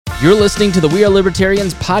You're listening to the We Are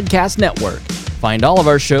Libertarians Podcast Network. Find all of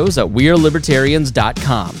our shows at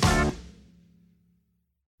wearelibertarians.com.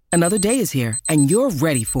 Another day is here, and you're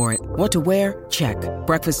ready for it. What to wear? Check.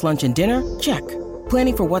 Breakfast, lunch, and dinner? Check.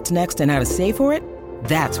 Planning for what's next and how to save for it?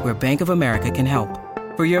 That's where Bank of America can help.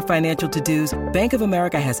 For your financial to-dos, Bank of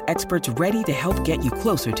America has experts ready to help get you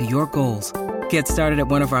closer to your goals. Get started at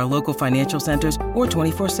one of our local financial centers or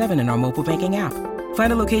 24/7 in our mobile banking app.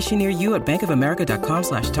 Find a location near you at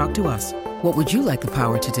bankofamerica.com/talktous. What would you like the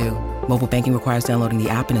power to do? Mobile banking requires downloading the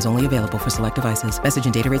app and is only available for select devices. Message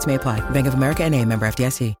and data rates may apply. Bank of America N.A., member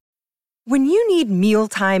FDIC. When you need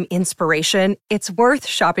mealtime inspiration, it's worth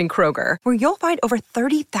shopping Kroger, where you'll find over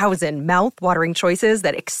 30,000 mouth-watering choices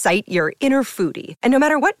that excite your inner foodie. And no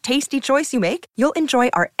matter what tasty choice you make, you'll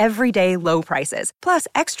enjoy our everyday low prices, plus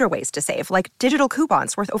extra ways to save, like digital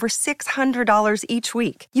coupons worth over $600 each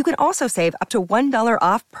week. You can also save up to $1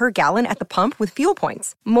 off per gallon at the pump with fuel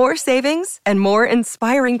points. More savings and more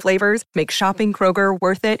inspiring flavors make shopping Kroger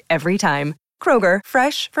worth it every time. Kroger,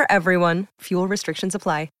 fresh for everyone. Fuel restrictions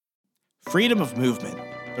apply. Freedom of movement,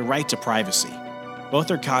 the right to privacy.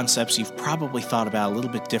 Both are concepts you've probably thought about a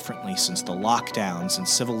little bit differently since the lockdowns and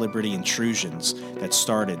civil liberty intrusions that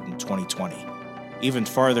started in 2020. Even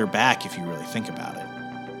farther back if you really think about it.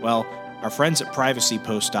 Well, our friends at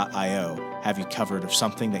privacypost.io have you covered of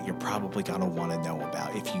something that you're probably going to want to know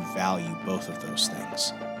about if you value both of those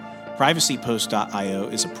things. Privacypost.io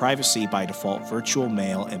is a privacy by default virtual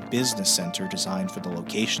mail and business center designed for the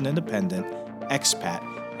location-independent, expat,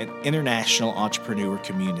 and international entrepreneur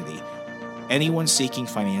community. Anyone seeking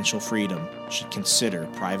financial freedom should consider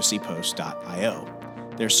privacypost.io.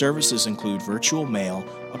 Their services include virtual mail,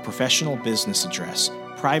 a professional business address,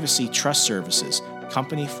 privacy trust services,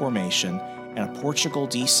 company formation, and a Portugal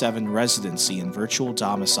D7 residency and virtual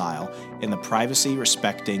domicile in the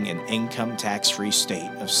privacy-respecting and income tax-free state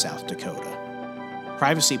of South Dakota.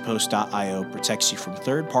 Privacypost.io protects you from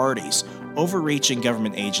third parties, overreaching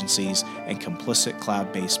government agencies, and complicit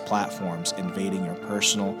cloud-based platforms invading your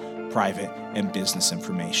personal, private, and business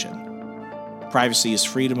information. Privacy is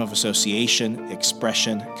freedom of association,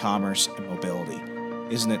 expression, commerce, and mobility.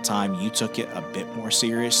 Isn't it time you took it a bit more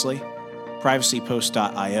seriously?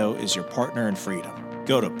 Privacypost.io is your partner in freedom.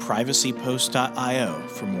 Go to privacypost.io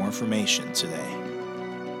for more information today.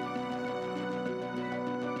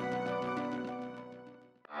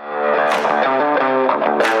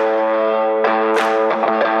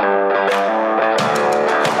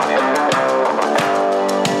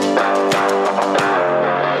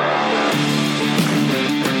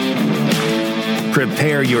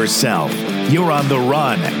 Prepare yourself. You're on the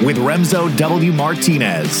run with Remso W.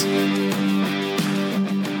 Martinez.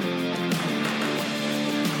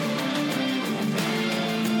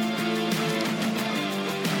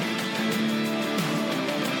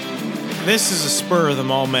 This is a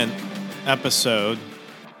spur-of-the-moment episode.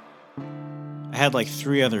 I had like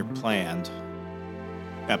 3 other planned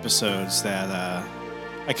episodes that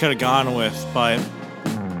I could have gone with, but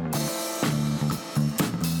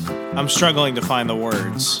I'm struggling to find the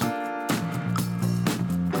words.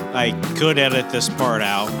 I could edit this part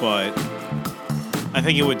out, but I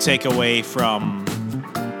think it would take away from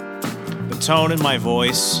the tone in my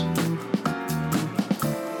voice.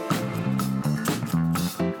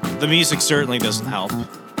 The music certainly doesn't help.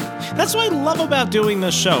 That's what I love about doing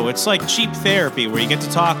this show. It's like cheap therapy where you get to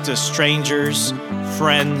talk to strangers,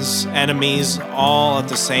 friends, enemies, all at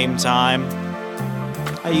the same time.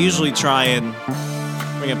 I usually try and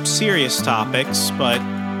bring up serious topics, but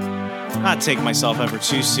not take myself ever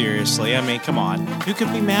too seriously. I mean, come on. Who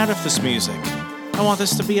could be mad at this music? I want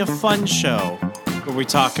this to be a fun show where we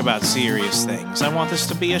talk about serious things. I want this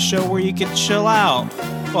to be a show where you can chill out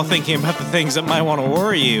while thinking about the things that might want to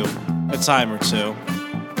worry you a time or two.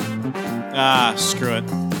 Screw it.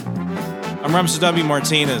 I'm Remso W.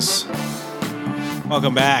 Martinez.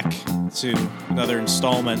 Welcome back to another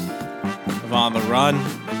installment of On the Run.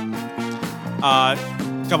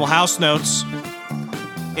 Couple house notes.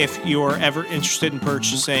 If you're ever interested in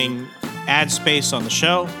purchasing ad space on the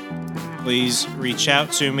show, please reach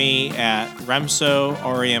out to me at Remso,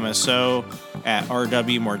 REMSO, at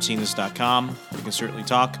rwmartinez.com. We can certainly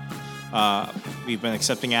talk. We've been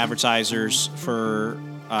accepting advertisers for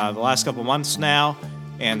the last couple months now,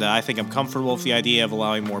 and I think I'm comfortable with the idea of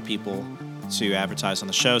allowing more people to advertise on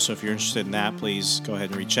the show. So if you're interested in that, please go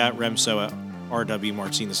ahead and reach out. Remso at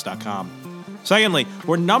rwmartinez.com. Secondly,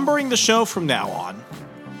 we're numbering the show from now on,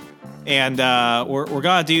 and we're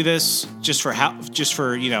gonna do this just for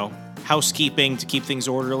housekeeping, to keep things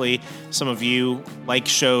orderly. Some of you like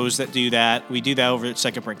shows that do that. We do that over at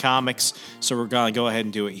Second Print Comics, so we're gonna go ahead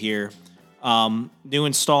and do it here. New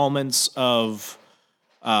installments of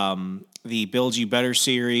the Build You Better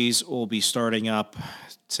series will be starting up.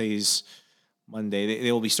 Today's Monday.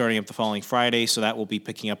 They will be starting up the following Friday, so that will be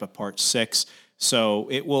picking up at part 6. So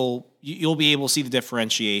you'll be able to see the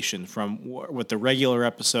differentiation from what the regular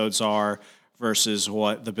episodes are versus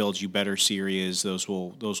what the Build You Better series is. Those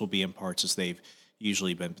will be in parts as they've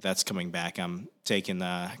usually been, but that's coming back. I'm taking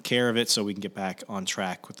care of it so we can get back on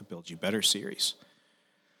track with the Build You Better series.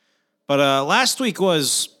 But last week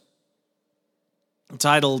was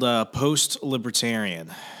titled Post-Libertarian.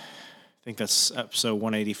 I think that's episode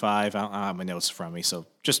 185. I don't have my notes from me, so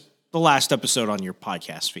just the last episode on your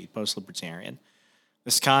podcast feed, Post-Libertarian.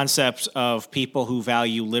 This concept of people who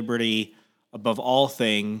value liberty above all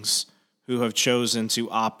things, who have chosen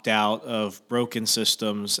to opt out of broken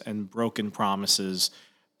systems and broken promises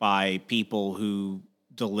by people who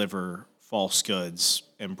deliver false goods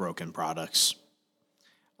and broken products.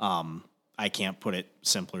 I can't put it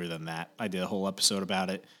simpler than that. I did a whole episode about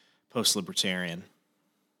it, Post-Libertarian.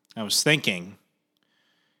 I was thinking,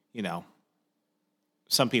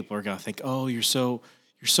 some people are going to think, oh, you're so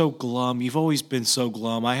glum. You've always been so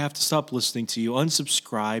glum. I have to stop listening to you.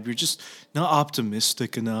 Unsubscribe. You're just not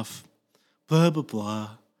optimistic enough. Blah, blah, blah.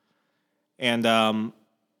 And,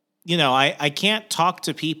 I can't talk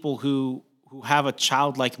to people who have a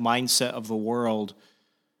childlike mindset of the world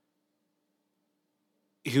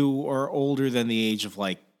who are older than the age of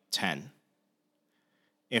 10.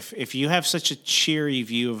 If you have such a cheery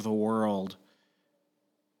view of the world,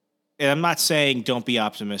 and I'm not saying don't be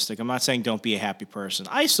optimistic. I'm not saying don't be a happy person.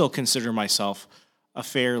 I still consider myself a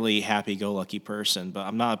fairly happy-go-lucky person, but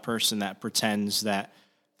I'm not a person that pretends that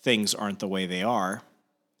things aren't the way they are.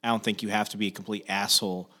 I don't think you have to be a complete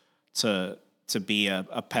asshole to be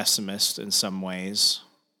a pessimist in some ways.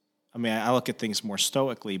 I mean, I look at things more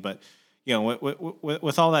stoically, but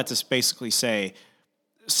with all that to basically say,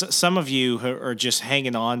 some of you are just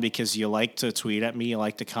hanging on because you like to tweet at me, you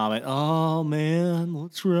like to comment, oh man,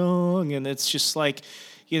 what's wrong? And it's just like,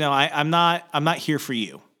 I'm not here for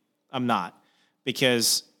you. I'm not,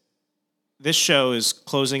 because this show is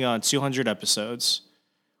closing on 200 episodes.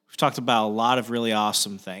 We've talked about a lot of really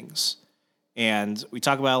awesome things, and we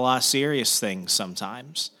talk about a lot of serious things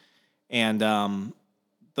sometimes. And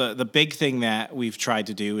the big thing that we've tried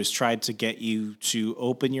to do is tried to get you to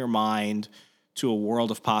open your mind to a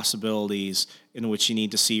world of possibilities in which you need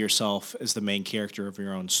to see yourself as the main character of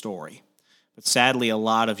your own story. But sadly, a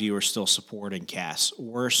lot of you are still supporting Cass.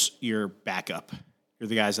 Worse, you're backup. You're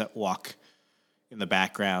the guys that walk in the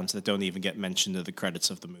backgrounds that don't even get mentioned in the credits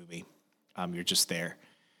of the movie. You're just there.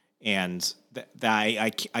 And I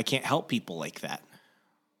can't help people like that.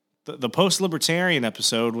 The post-libertarian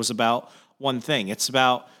episode was about one thing. It's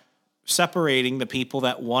about separating the people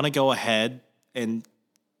that want to go ahead and,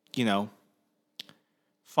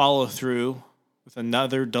 follow through with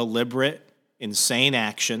another deliberate, insane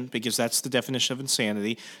action, because that's the definition of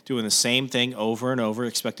insanity, doing the same thing over and over,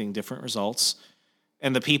 expecting different results,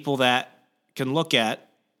 and the people that can look at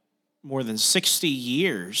more than 60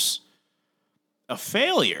 years of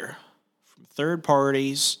failure from third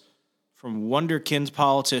parties, from wonderkind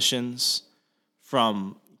politicians,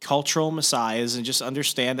 from cultural messiahs, and just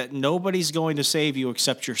understand that nobody's going to save you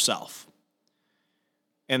except yourself.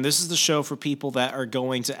 And this is the show for people that are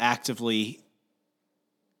going to actively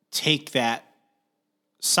take that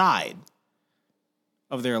side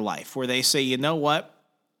of their life, where they say, you know what,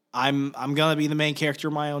 I'm going to be the main character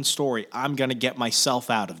of my own story. I'm going to get myself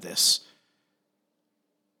out of this.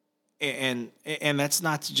 And that's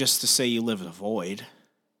not just to say you live in a void.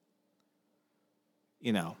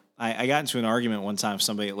 I got into an argument one time with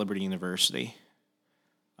somebody at Liberty University.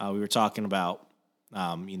 We were talking about,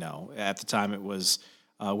 at the time it was,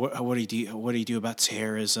 what do you do about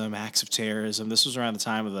terrorism, acts of terrorism? This was around the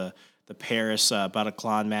time of the Paris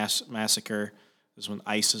Bataclan massacre. This was when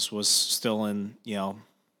ISIS was still in,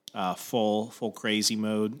 full crazy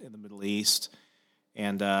mode in the Middle East.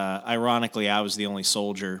 And ironically, I was the only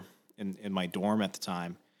soldier in my dorm at the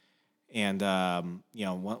time. And,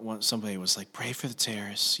 somebody was like, pray for the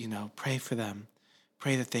terrorists, pray for them.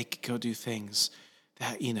 Pray that they could go do things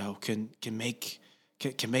that, can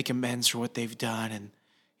make amends for what they've done. And,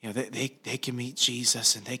 they can meet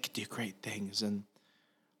Jesus and they could do great things. And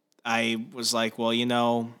I was like, well,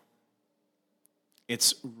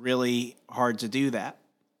 it's really hard to do that.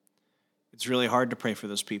 It's really hard to pray for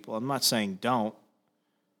those people. I'm not saying don't.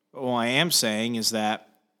 But what I am saying is that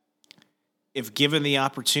if given the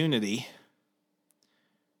opportunity,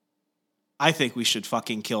 I think we should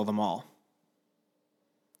fucking kill them all.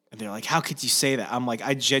 And they're like, how could you say that? I'm like,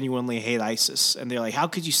 I genuinely hate ISIS. And they're like, how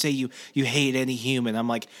could you say you hate any human? I'm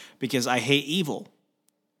like, because I hate evil.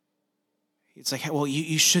 It's like, well,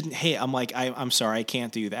 you shouldn't hate. I'm like, I'm sorry, I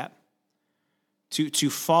can't do that. To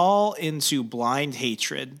fall into blind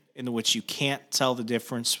hatred in which you can't tell the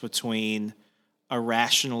difference between a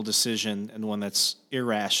rational decision and one that's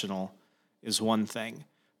irrational is one thing.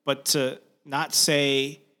 But to not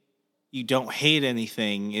say you don't hate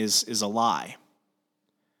anything is a lie.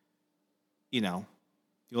 You know,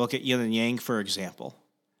 you look at yin and yang, for example.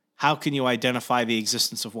 How can you identify the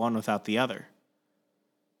existence of one without the other?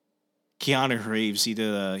 Keanu Reeves, he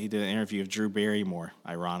did an interview of Drew Barrymore.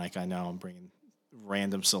 Ironic, I know, I'm bringing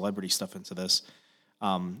random celebrity stuff into this.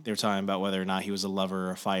 They were talking about whether or not he was a lover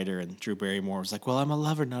or a fighter, and Drew Barrymore was like, well, I'm a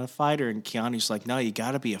lover, not a fighter. And Keanu's like, no, you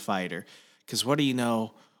got to be a fighter, because what do you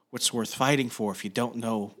know what's worth fighting for if you don't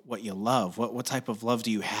know what you love? What type of love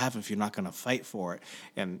do you have if you're not going to fight for it?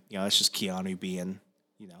 And, you know, that's just Keanu being,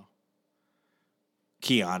 you know,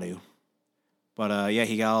 Keanu. But, yeah,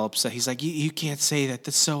 he got all upset. He's like, you can't say that.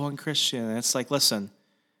 That's so unchristian. And it's like, listen,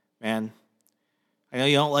 man, I know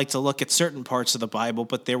you don't like to look at certain parts of the Bible,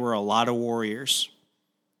 but there were a lot of warriors.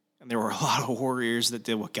 And there were a lot of warriors that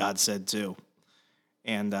did what God said too.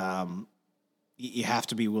 And you have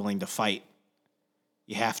to be willing to fight.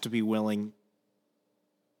 You have to be willing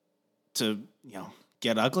to, you know,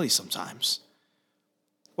 get ugly sometimes.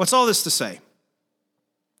 What's all this to say?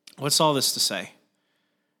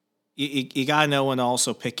 You got to know when to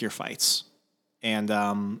also pick your fights. And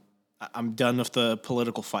I'm done with the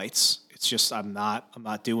political fights. It's just I'm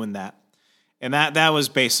not doing that. And that was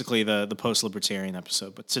basically the post-libertarian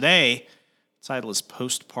episode. But today, the title is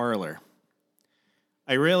Post-Parler.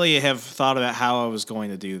 I really have thought about how I was going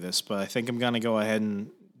to do this, but I think I'm going to go ahead and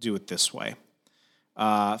do it this way.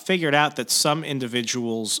 Figured out that some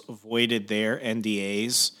individuals avoided their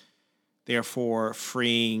NDAs, therefore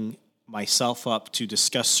freeing myself up to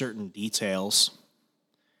discuss certain details.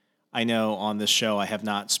 I know on this show I have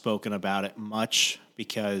not spoken about it much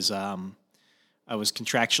because I was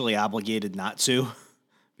contractually obligated not to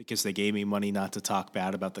because they gave me money not to talk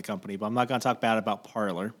bad about the company. But I'm not going to talk bad about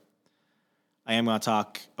Parler. I am going to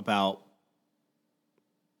talk about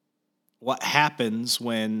what happens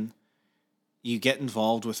when you get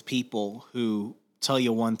involved with people who tell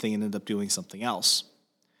you one thing and end up doing something else.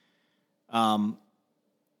 I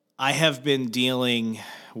have been dealing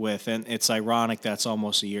with, and it's ironic that's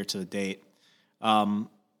almost a year to the date. The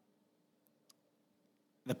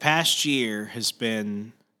past year has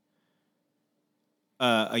been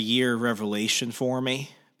a year of revelation for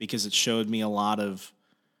me because it showed me a lot of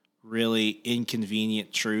really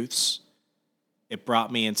inconvenient truths. It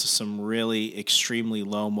brought me into some really extremely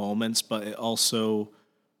low moments, but it also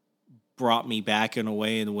brought me back in a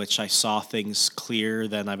way in which I saw things clearer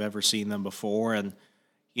than I've ever seen them before. And,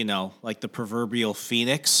 you know, like the proverbial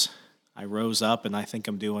phoenix, I rose up and I think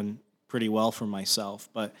I'm doing pretty well for myself.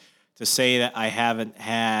 But to say that I haven't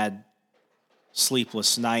had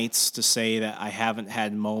sleepless nights, to say that I haven't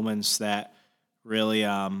had moments that really,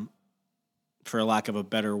 for lack of a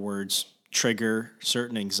better words, trigger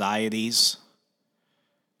certain anxieties,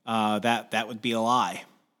 that would be a lie.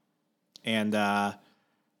 And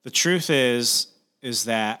the truth is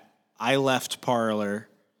that I left Parler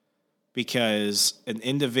because an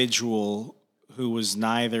individual who was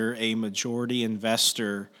neither a majority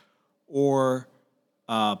investor or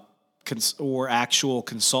actual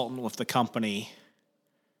consultant with the company,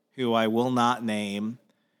 who I will not name,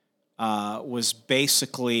 was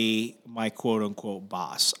basically my quote-unquote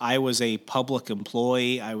boss. I was a public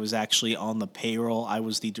employee. I was actually on the payroll. I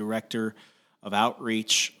was the director of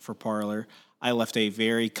outreach for Parler. I left a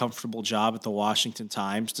very comfortable job at the Washington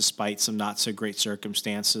Times, despite some not-so-great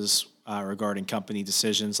circumstances regarding company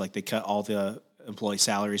decisions, like they cut all the employee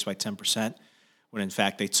salaries by 10%, when in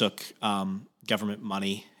fact they took government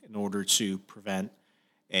money in order to prevent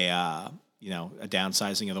a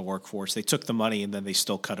downsizing of the workforce. They took the money and then they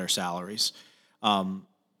still cut our salaries. But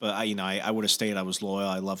I would have stayed. I was loyal.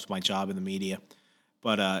 I loved my job in the media.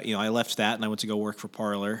 But I left that and I went to go work for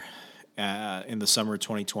Parler in the summer of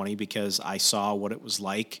 2020 because I saw what it was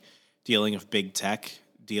like dealing with big tech,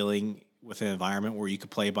 dealing with an environment where you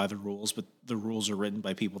could play by the rules, but the rules are written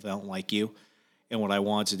by people that don't like you. And what I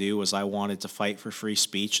wanted to do was I wanted to fight for free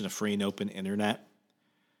speech and a free and open internet.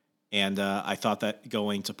 And I thought that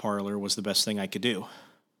going to Parler was the best thing I could do.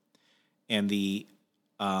 And the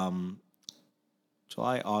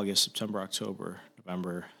July, August, September, October,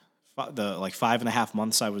 November, the 5.5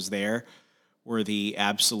 months I was there were the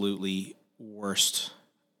absolutely worst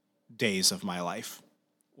days of my life.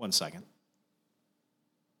 1 second.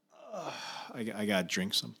 I gotta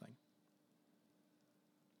drink something.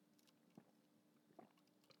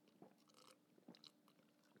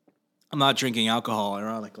 I'm not drinking alcohol,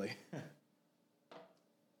 ironically.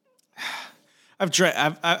 I've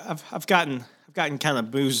gotten kind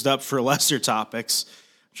of boozed up for lesser topics.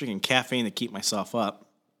 I'm drinking caffeine to keep myself up.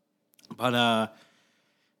 But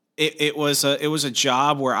it was a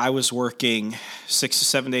job where I was working 6 to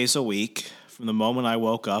 7 days a week from the moment I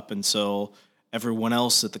woke up until everyone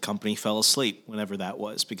else at the company fell asleep, whenever that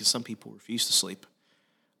was, because some people refuse to sleep.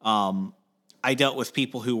 I dealt with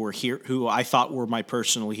people who I thought were my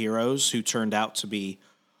personal heroes, who turned out to be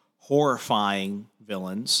horrifying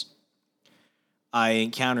villains. I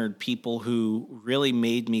encountered people who really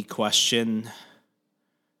made me question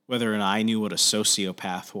whether or not I knew what a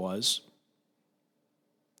sociopath was.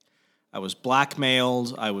 I was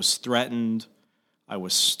blackmailed, I was threatened, I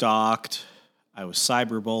was stalked, I was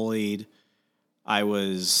cyberbullied, I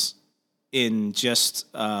was in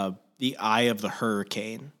just the eye of the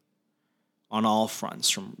hurricane on all fronts,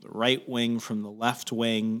 from the right wing, from the left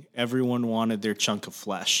wing. Everyone wanted their chunk of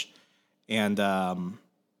flesh. And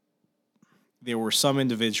there were some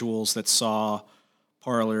individuals that saw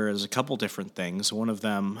Parler as a couple different things. One of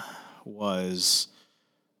them was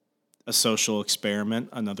a social experiment.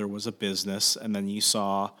 Another was a business. And then you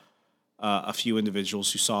saw a few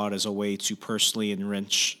individuals who saw it as a way to personally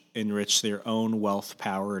enrich their own wealth,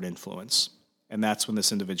 power, and influence. And that's when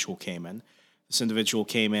this individual came in. This individual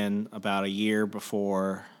came in about a year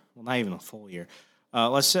before, well, not even a full year.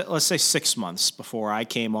 Let's say 6 months before I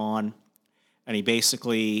came on, and he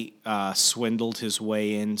basically swindled his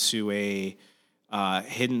way into a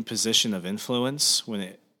hidden position of influence when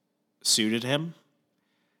it suited him.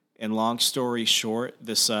 And long story short,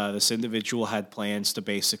 this individual had plans to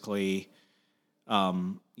basically,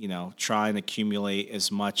 try and accumulate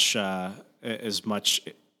as much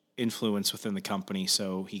influence within the company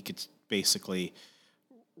so he could basically,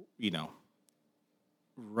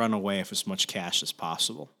 run away with as much cash as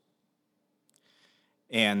possible.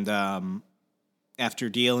 And after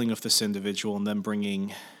dealing with this individual and then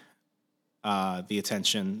bringing the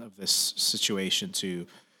attention of this situation to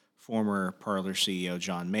former Parler CEO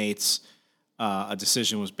John Mates, a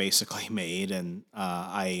decision was basically made, and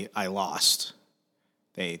I lost.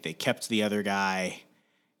 They kept the other guy,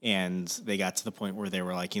 and they got to the point where they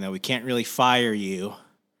were like, we can't really fire you.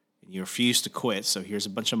 You refuse to quit, so here's a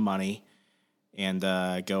bunch of money, and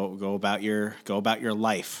go about your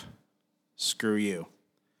life. Screw you.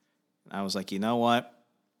 And I was like, you know what?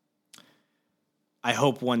 I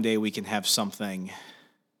hope one day we can have something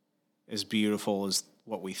as beautiful as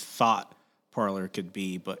what we thought Parler could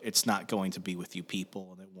be, but it's not going to be with you people,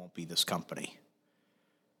 and it won't be this company.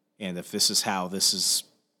 And if this is how this is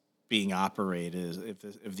being operated,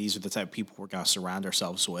 if these are the type of people we're going to surround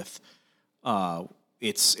ourselves with,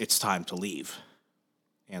 it's time to leave.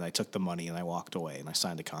 And I took the money and I walked away and I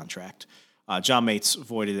signed a contract. John Mates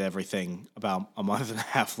voided everything about a month and a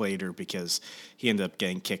half later because he ended up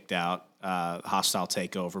getting kicked out. Hostile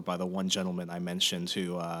takeover by the one gentleman I mentioned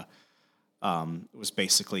who was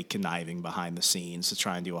basically conniving behind the scenes to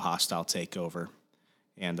try and do a hostile takeover.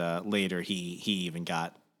 And later he even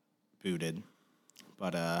got booted.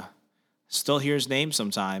 But still hear his name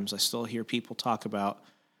sometimes. I still hear people talk about,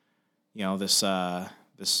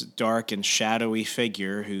 this dark and shadowy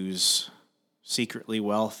figure who's secretly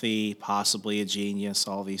wealthy, possibly a genius,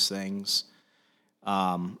 all these things.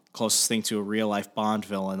 Closest thing to a real-life Bond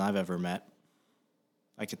villain I've ever met.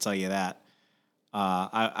 I could tell you that.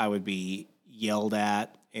 I would be yelled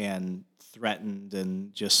at and threatened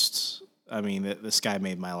and just, this guy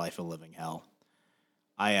made my life a living hell.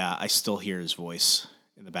 I still hear his voice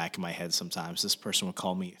in the back of my head sometimes. This person would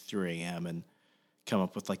call me at 3 a.m. and come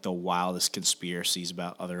up with like the wildest conspiracies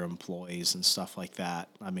about other employees and stuff like that.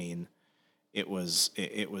 It was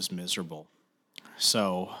miserable.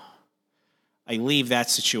 So I leave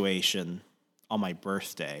that situation on my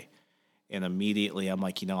birthday, and immediately I'm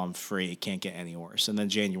like, I'm free. It can't get any worse. And then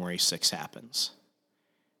January 6th happens.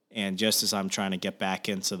 And just as I'm trying to get back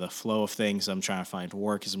into the flow of things, I'm trying to find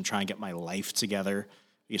work, as I'm trying to get my life together,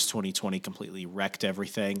 because 2020 completely wrecked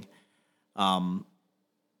everything.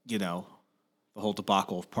 The whole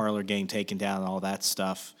debacle of Parler getting taken down and all that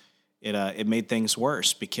stuff, it made things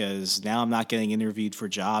worse, because now I'm not getting interviewed for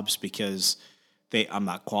jobs because I'm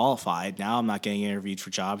not qualified. Now I'm not getting interviewed for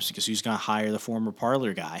jobs because who's going to hire the former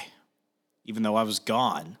Parler guy, even though I was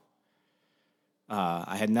gone.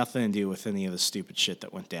 I had nothing to do with any of the stupid shit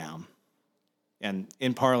that went down. And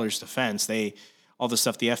in Parler's defense, all the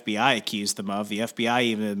stuff the FBI accused them of, the FBI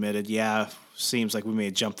even admitted, seems like we may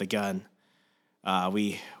have jumped the gun.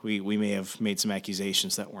 We may have made some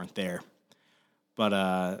accusations that weren't there.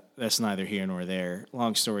 But that's neither here nor there.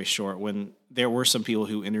 Long story short, when there were some people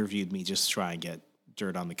who interviewed me just to try and get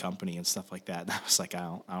dirt on the company and stuff like that, and I was like,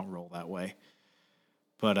 I don't roll that way.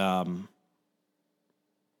 But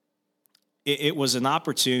it was an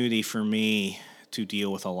opportunity for me to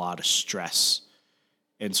deal with a lot of stress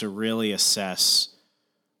and to really assess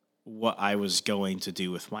what I was going to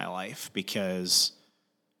do with my life, because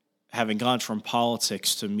having gone from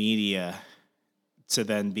politics to media to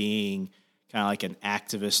then being kind of like an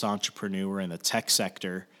activist entrepreneur in the tech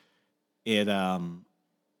sector, it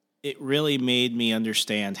really made me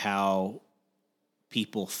understand how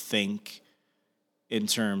people think in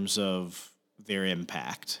terms of their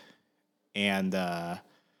impact. And,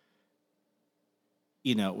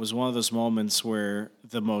 it was one of those moments where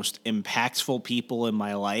the most impactful people in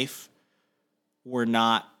my life were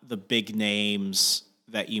not the big names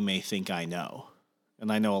that you may think I know.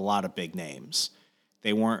 And I know a lot of big names.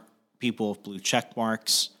 They weren't people with blue check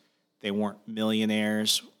marks. They weren't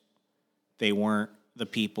millionaires. They weren't the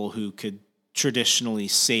people who could traditionally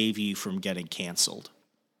save you from getting canceled.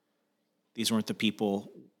 These weren't the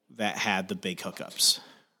people that had the big hookups.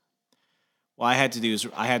 What I had to do is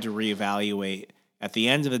I had to reevaluate at the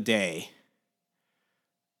end of the day,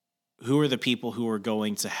 who are the people who are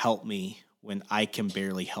going to help me when I can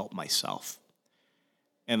barely help myself?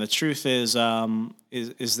 And the truth is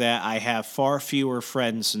that I have far fewer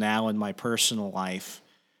friends now in my personal life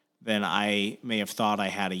than I may have thought I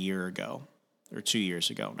had a year ago or 2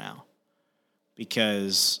 years ago now.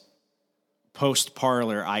 Because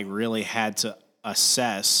post-Parler, I really had to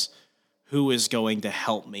assess who is going to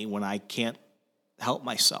help me when I can't help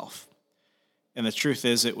myself. And the truth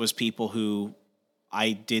is, it was people who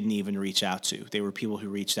I didn't even reach out to. They were people who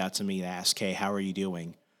reached out to me to ask, hey, how are you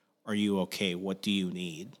doing? Are you okay? What do you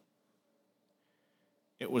need?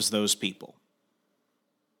 It was those people.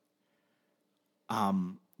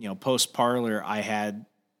 Post-Parler, I had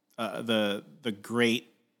the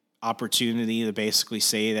great opportunity to basically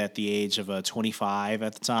say that at the age of 25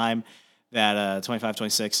 at the time, that 25,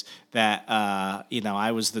 26, that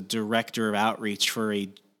I was the director of outreach for a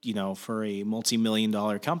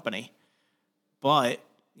multi-million-dollar company. But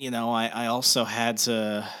I also had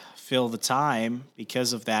to fill the time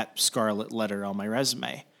because of that scarlet letter on my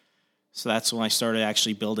resume. So that's when I started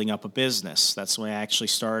actually building up a business. That's when I actually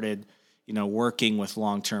started, working with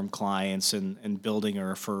long-term clients and building a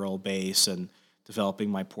referral base and developing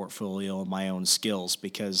my portfolio and my own skills.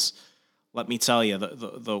 Because let me tell you,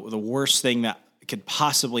 the worst thing that could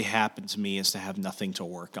possibly happen to me is to have nothing to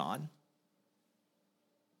work on.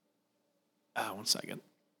 One second.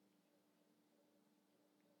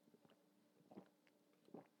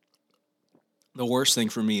 The worst thing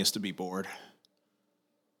for me is to be bored.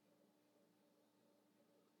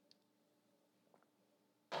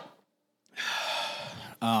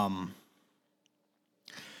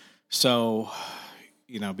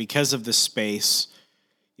 Because of this space,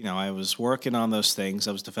 I was working on those things.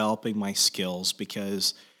 I was developing my skills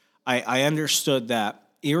because I understood that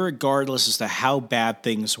irregardless as to how bad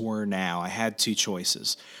things were now, I had two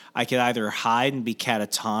choices. I could either hide and be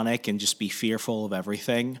catatonic and just be fearful of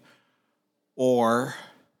everything, or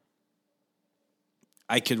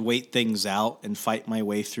I could wait things out and fight my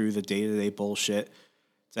way through the day-to-day bullshit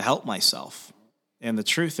to help myself. And the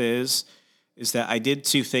truth is that I did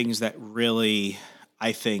two things that really,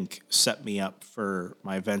 I think, set me up for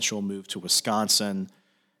my eventual move to Wisconsin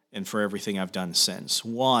and for everything I've done since.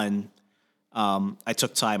 One, I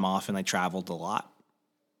took time off and I traveled a lot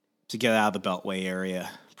to get out of the Beltway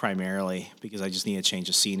area primarily because I just need a change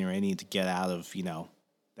of scenery. I need to get out of,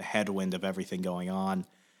 the headwind of everything going on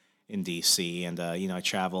in D.C. And, I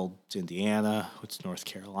traveled to Indiana, went to North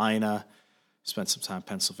Carolina, spent some time in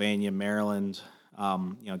Pennsylvania, Maryland,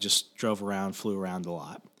 just drove around, flew around a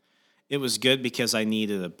lot. It was good because I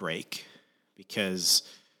needed a break because,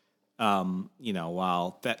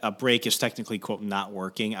 while that a break is technically, quote, not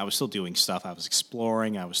working, I was still doing stuff. I was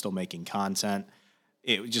exploring. I was still making content.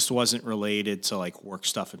 It just wasn't related to like work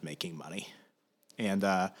stuff and making money. And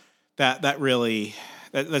that's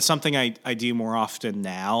something I do more often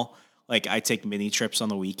now. Like I take mini trips on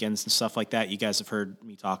the weekends and stuff like that. You guys have heard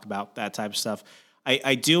me talk about that type of stuff.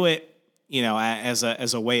 I do it,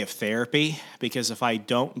 as a way of therapy, because if I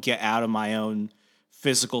don't get out of my own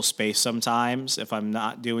physical space sometimes, if I'm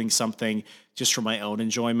not doing something just for my own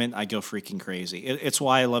enjoyment, I go freaking crazy. It's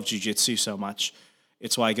why I love jiu-jitsu so much.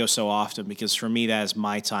 It's why I go so often, because for me, that is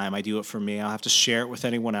my time. I do it for me. I don't have to share it with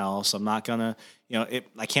anyone else. I'm not going to,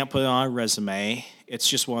 I can't put it on a resume. It's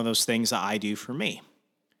just one of those things that I do for me.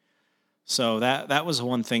 So that was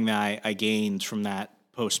one thing that I gained from that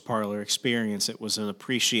post-Parler experience. It was an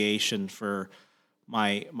appreciation for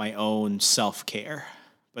my own self-care.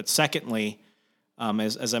 But secondly,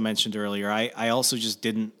 as I mentioned earlier, I also just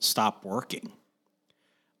didn't stop working.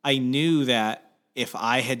 I knew that if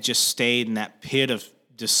I had just stayed in that pit of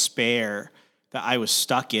despair that I was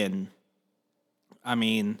stuck in, I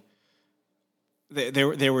mean,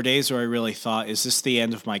 there were days where I really thought, is this the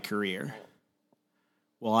end of my career?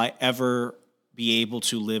 Will I ever be able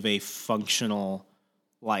to live a functional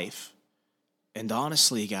life? And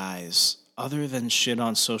honestly, guys, other than shit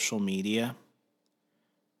on social media,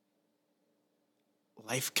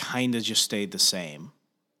 life kind of just stayed the same.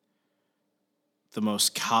 The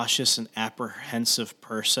most cautious and apprehensive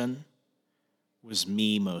person was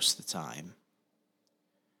me most of the time.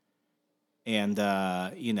 And,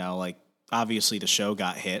 like, obviously the show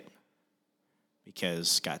got hit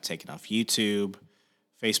because it got taken off YouTube.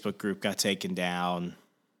 Facebook group got taken down.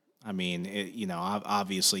 I mean,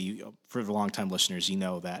 obviously, for the longtime listeners, you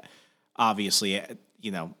know that obviously,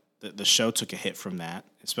 the show took a hit from that,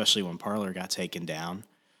 especially when Parler got taken down.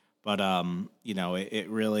 But,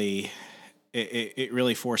 it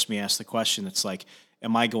really forced me to ask the question. It's like,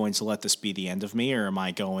 am I going to let this be the end of me, or am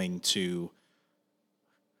I going to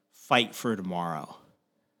fight for tomorrow?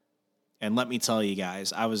 And let me tell you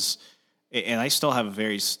guys, I still have a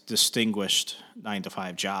very distinguished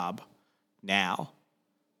 9-to-5 job now.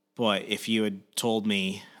 But if you had told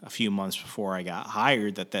me a few months before I got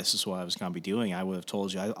hired that this is what I was going to be doing, I would have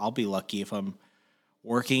told you I'll be lucky if I'm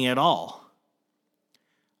working at all.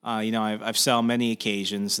 I've said on many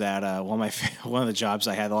occasions that one of the jobs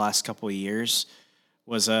I had the last couple of years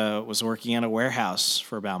was working at a warehouse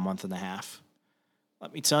for about a month and a half.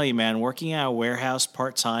 Let me tell you, man, working at a warehouse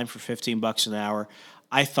part-time for $15 an hour,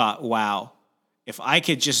 I thought, wow, if I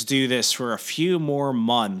could just do this for a few more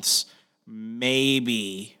months,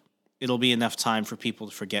 maybe it'll be enough time for people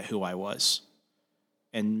to forget who I was.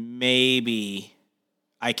 And maybe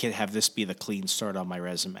I could have this be the clean start on my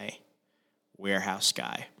resume. Warehouse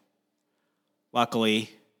guy. Luckily,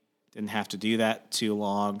 didn't have to do that too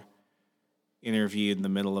long. Interviewed in the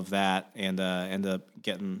middle of that and ended up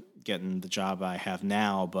getting the job I have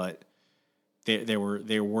now. But there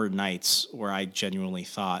were nights where I genuinely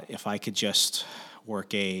thought, if I could just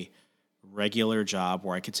work a regular job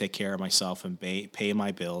where I could take care of myself and pay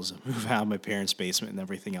my bills and move out of my parents' basement and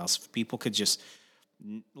everything else, if people could just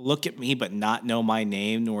look at me but not know my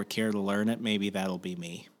name nor care to learn it, maybe that'll be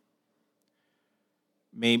me.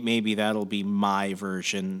 Maybe that'll be my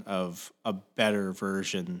version of a better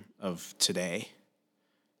version of today.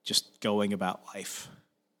 Just going about life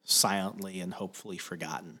silently and hopefully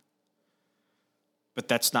forgotten. But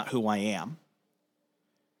that's not who I am.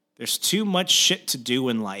 There's too much shit to do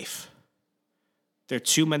in life. There are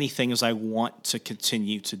too many things I want to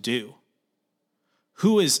continue to do.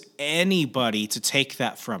 Who is anybody to take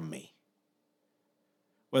that from me?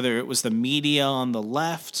 Whether it was the media on the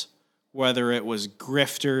left, whether it was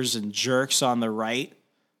grifters and jerks on the right,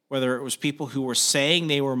 whether it was people who were saying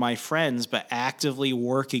they were my friends but actively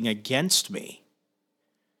working against me.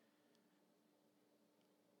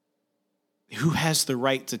 Who has the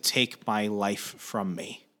right to take my life from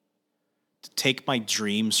me? To take my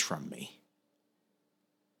dreams from me?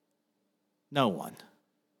 No one.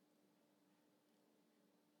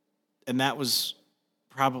 And that was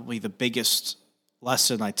probably the biggest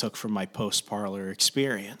lesson I took from my post-Parler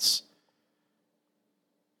experience.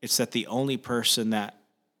 It's that the only person that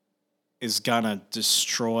is gonna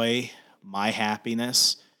destroy my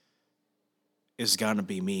happiness is gonna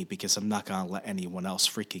be me, because I'm not gonna let anyone else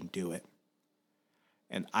freaking do it.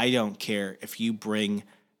 And I don't care if you bring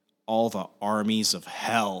all the armies of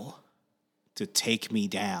hell to take me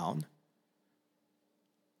down.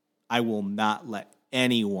 I will not let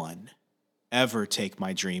anyone ever take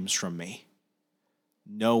my dreams from me.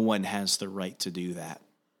 No one has the right to do that.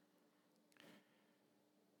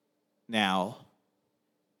 Now,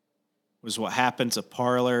 was what happened to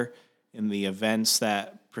Parler in the events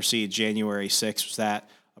that preceded January 6th, was that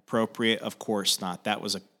appropriate? Of course not. That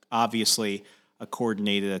was obviously a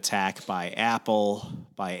coordinated attack by Apple,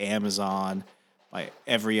 by Amazon, by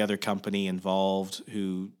every other company involved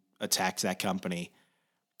who attacked that company.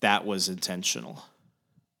 That was intentional.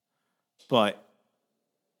 But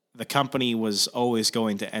the company was always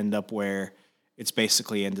going to end up where it's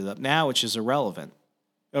basically ended up now, which is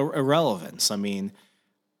irrelevance. I mean,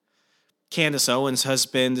 Candace Owens'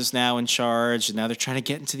 husband is now in charge, and now they're trying to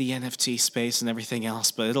get into the NFT space and everything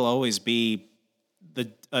else, but it'll always be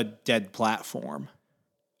a dead platform,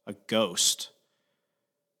 a ghost.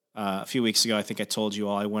 A few weeks ago, I think I told you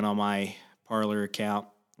all, I went on my Parler account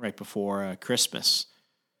right before Christmas.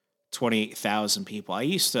 28,000 people.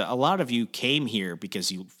 A lot of you came here because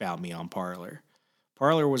you found me on Parler.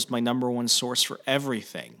 Parler was my number one source for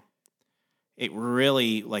everything. It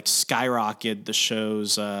really like skyrocketed the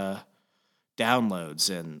show's downloads.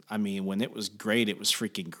 And I mean, when it was great, it was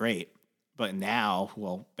freaking great. But now,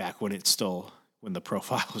 well, back when when the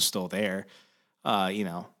profile was still there,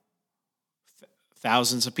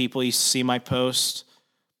 thousands of people used to see my post.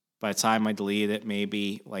 By the time I deleted it,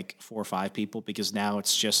 maybe like 4 or 5 people, because now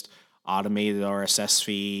it's just automated RSS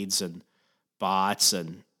feeds and bots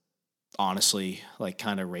and honestly, like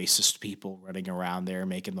kind of racist people running around there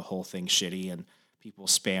making the whole thing shitty and people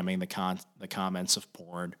spamming the comments of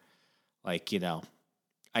porn. Like,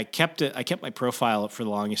 I kept my profile up for the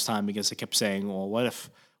longest time because I kept saying, well, what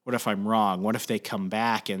if I'm wrong? What if they come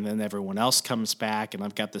back and then everyone else comes back and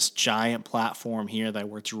I've got this giant platform here that I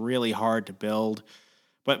worked really hard to build.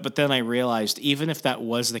 But then I realized, even if that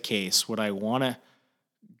was the case, would I want to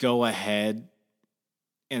go ahead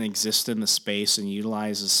and exist in the space and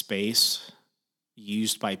utilize a space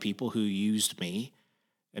used by people who used me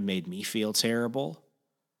and made me feel terrible?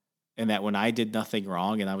 And that when I did nothing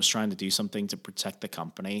wrong and I was trying to do something to protect the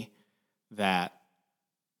company, that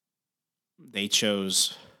they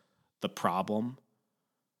chose the problem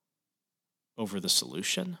over the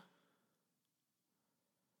solution?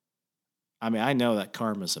 I mean, I know that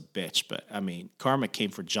karma's a bitch, but I mean, karma came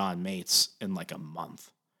for John Mates in like a month.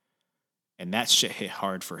 And that shit hit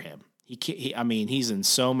hard for him. He's in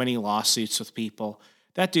so many lawsuits with people.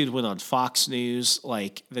 That dude went on Fox News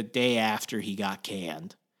like the day after he got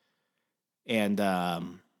canned. And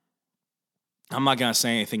I'm not going to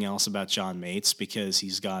say anything else about John Mates because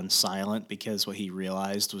he's gone silent, because what he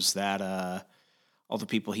realized was that all the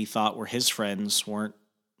people he thought were his friends weren't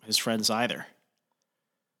his friends either.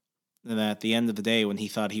 And that at the end of the day, when he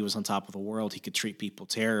thought he was on top of the world, he could treat people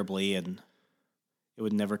terribly and it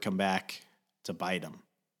would never come back to bite him.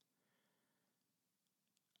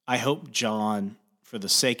 I hope John, for the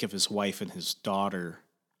sake of his wife and his daughter,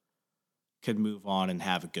 could move on and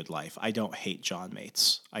have a good life. I don't hate John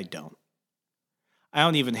Mates. I don't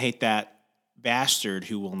even hate that bastard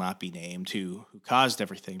who will not be named, who caused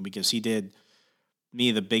everything, because he did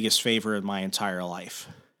me the biggest favor in my entire life.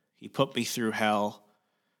 He put me through hell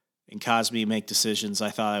and caused me to make decisions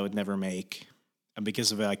I thought I would never make. And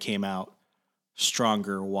because of it, I came out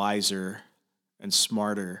stronger, wiser, and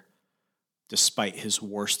smarter, despite his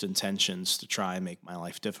worst intentions to try and make my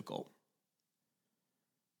life difficult.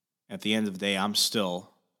 At the end of the day, I'm still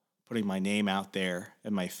putting my name out there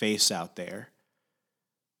and my face out there.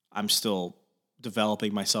 I'm still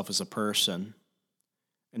developing myself as a person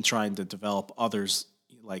and trying to develop others,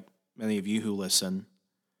 like many of you who listen,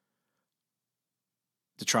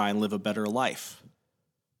 to try and live a better life.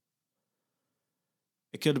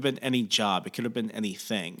 It could have been any job. It could have been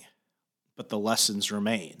anything, but the lessons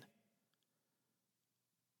remain.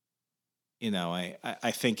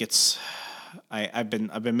 I think it's, I've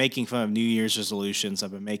been making fun of New Year's resolutions.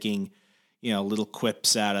 I've been making, little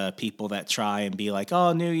quips out of people that try and be like,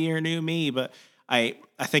 oh, new year, new me. But I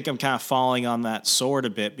think I'm kind of falling on that sword a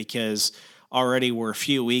bit, because already we're a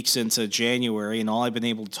few weeks into January and all I've been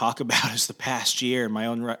able to talk about is the past year and my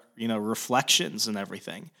own, reflections and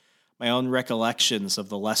everything, my own recollections of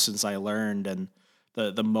the lessons I learned and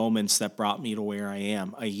the moments that brought me to where I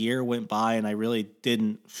am. A year went by and I really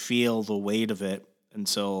didn't feel the weight of it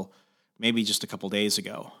until maybe just a couple days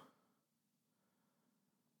ago.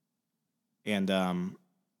 And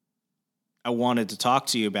I wanted to talk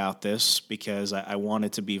to you about this because I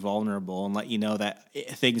wanted to be vulnerable and let you know that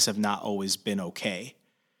things have not always been okay.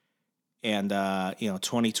 And,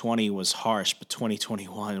 2020 was harsh, but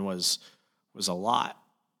 2021 was a lot.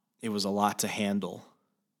 It was a lot to handle.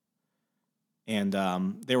 And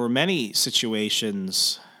there were many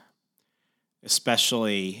situations,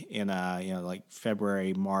 especially in, like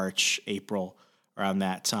February, March, April, around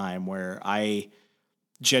that time, where I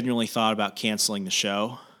genuinely thought about canceling the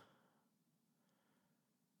show.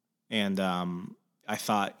 And I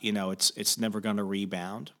thought, it's never going to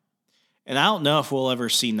rebound. And I don't know if we'll ever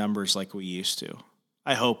see numbers like we used to.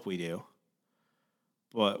 I hope we do.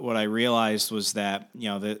 But what I realized was that,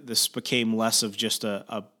 this became less of just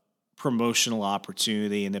a promotional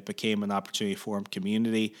opportunity, and it became an opportunity to form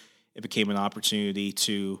community. It became an opportunity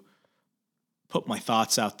to put my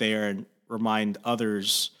thoughts out there and remind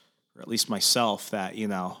others, or at least myself, that,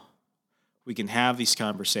 we can have these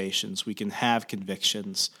conversations, we can have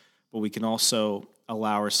convictions, but we can also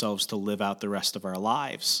allow ourselves to live out the rest of our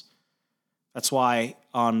lives. That's why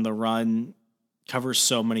On the Run covers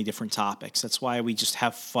so many different topics. That's why we just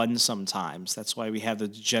have fun sometimes. That's why we have the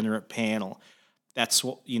degenerate panel. That's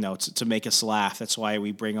to make us laugh. That's why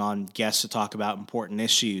we bring on guests to talk about important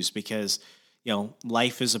issues, because,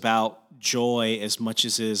 life is about joy as much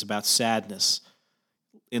as it is about sadness.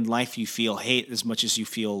 In life, you feel hate as much as you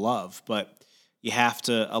feel love, but you have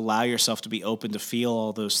to allow yourself to be open to feel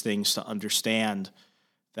all those things, to understand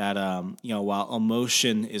that, while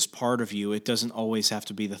emotion is part of you, it doesn't always have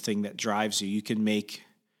to be the thing that drives you. You can make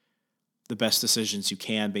the best decisions you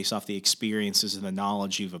can based off the experiences and the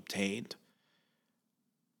knowledge you've obtained.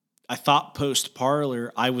 I thought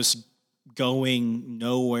post-Parler I was going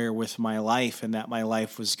nowhere with my life and that my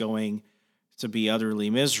life was going to be utterly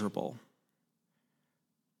miserable.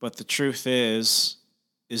 But the truth is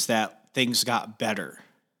that things got better.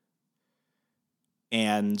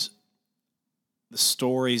 And the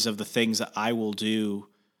stories of the things that I will do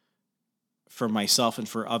for myself and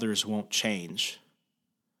for others won't change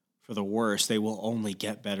for the worse. They will only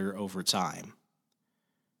get better over time.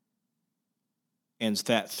 And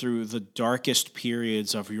that through the darkest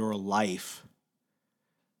periods of your life,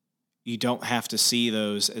 you don't have to see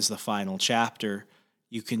those as the final chapter.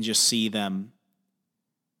 You can just see them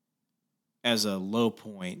as a low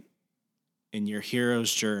point in your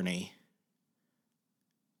hero's journey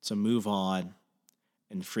to move on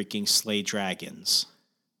and freaking slay dragons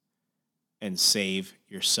and save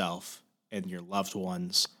yourself and your loved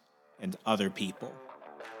ones and other people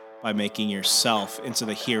by making yourself into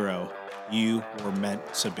the hero you were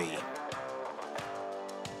meant to be.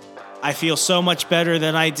 I feel so much better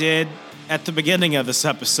than I did at the beginning of this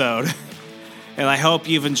episode. And I hope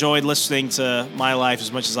you've enjoyed listening to my life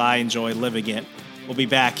as much as I enjoy living it. We'll be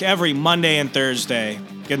back every Monday and Thursday.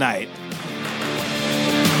 Good night.